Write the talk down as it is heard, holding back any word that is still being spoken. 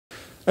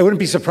I wouldn't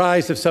be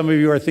surprised if some of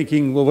you are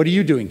thinking, well, what are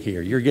you doing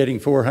here? You're getting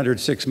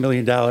 $406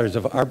 million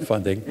of ARPA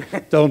funding.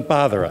 Don't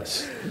bother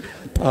us.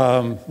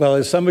 Well,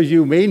 as some of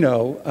you may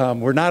know,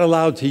 we're not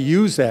allowed to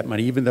use that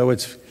money, even though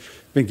it's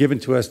been given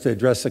to us to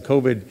address the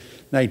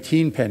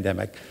COVID-19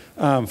 pandemic,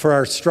 for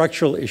our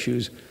structural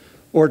issues,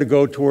 or to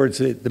go towards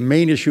the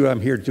main issue I'm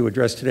here to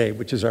address today,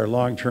 which is our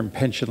long-term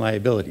pension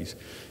liabilities.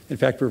 In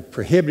fact, we're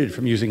prohibited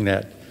from using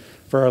that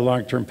for our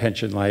long-term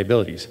pension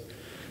liabilities.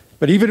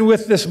 But even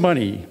with this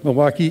money,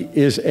 Milwaukee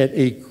is at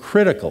a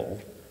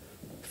critical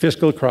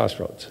fiscal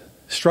crossroads.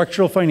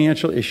 Structural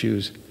financial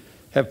issues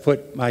have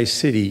put my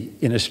city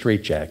in a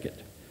straitjacket.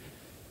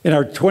 In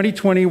our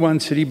 2021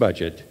 city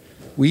budget,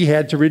 we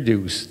had to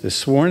reduce the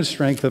sworn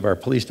strength of our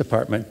police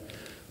department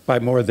by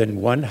more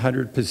than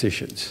 100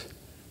 positions,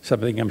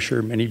 something I'm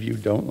sure many of you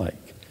don't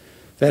like.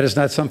 That is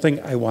not something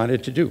I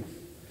wanted to do.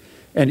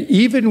 And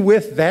even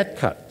with that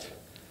cut,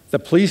 the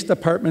police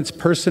department's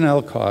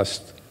personnel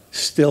costs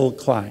still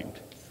climbed.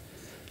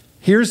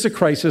 Here's the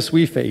crisis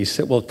we face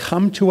that will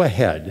come to a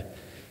head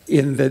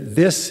in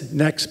this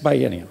next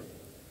biennium.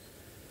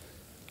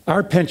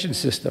 Our pension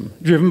system,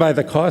 driven by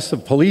the cost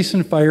of police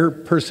and fire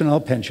personnel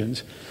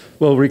pensions,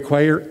 will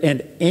require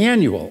an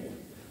annual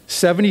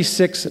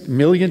 $76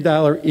 million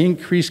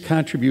increased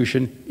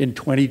contribution in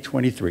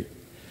 2023.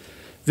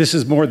 This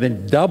is more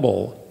than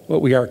double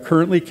what we are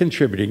currently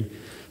contributing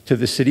to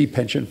the city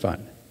pension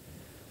fund.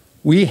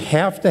 We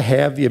have to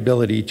have the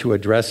ability to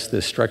address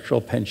this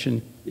structural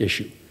pension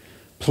issue.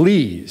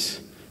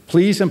 Please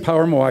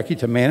empower Milwaukee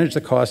to manage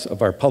the costs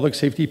of our public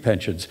safety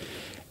pensions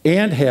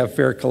and have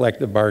fair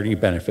collective bargaining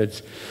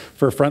benefits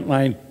for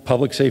frontline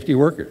public safety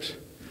workers.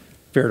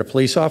 Fair to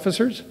police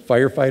officers,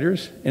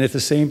 firefighters, and at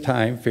the same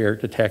time, fair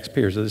to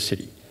taxpayers of the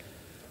city.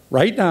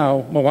 Right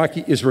now,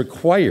 Milwaukee is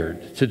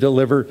required to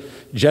deliver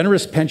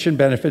generous pension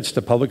benefits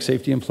to public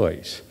safety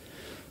employees.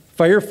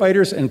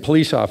 Firefighters and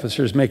police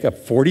officers make up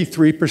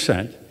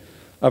 43%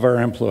 of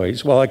our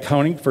employees, while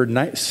accounting for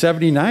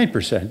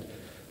 79%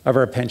 of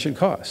our pension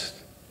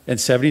costs and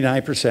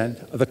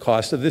 79% of the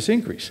cost of this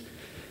increase.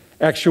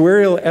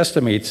 Actuarial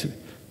estimates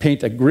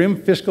paint a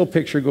grim fiscal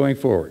picture going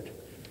forward,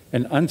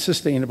 an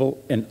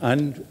unsustainable and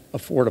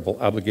unaffordable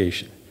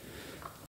obligation.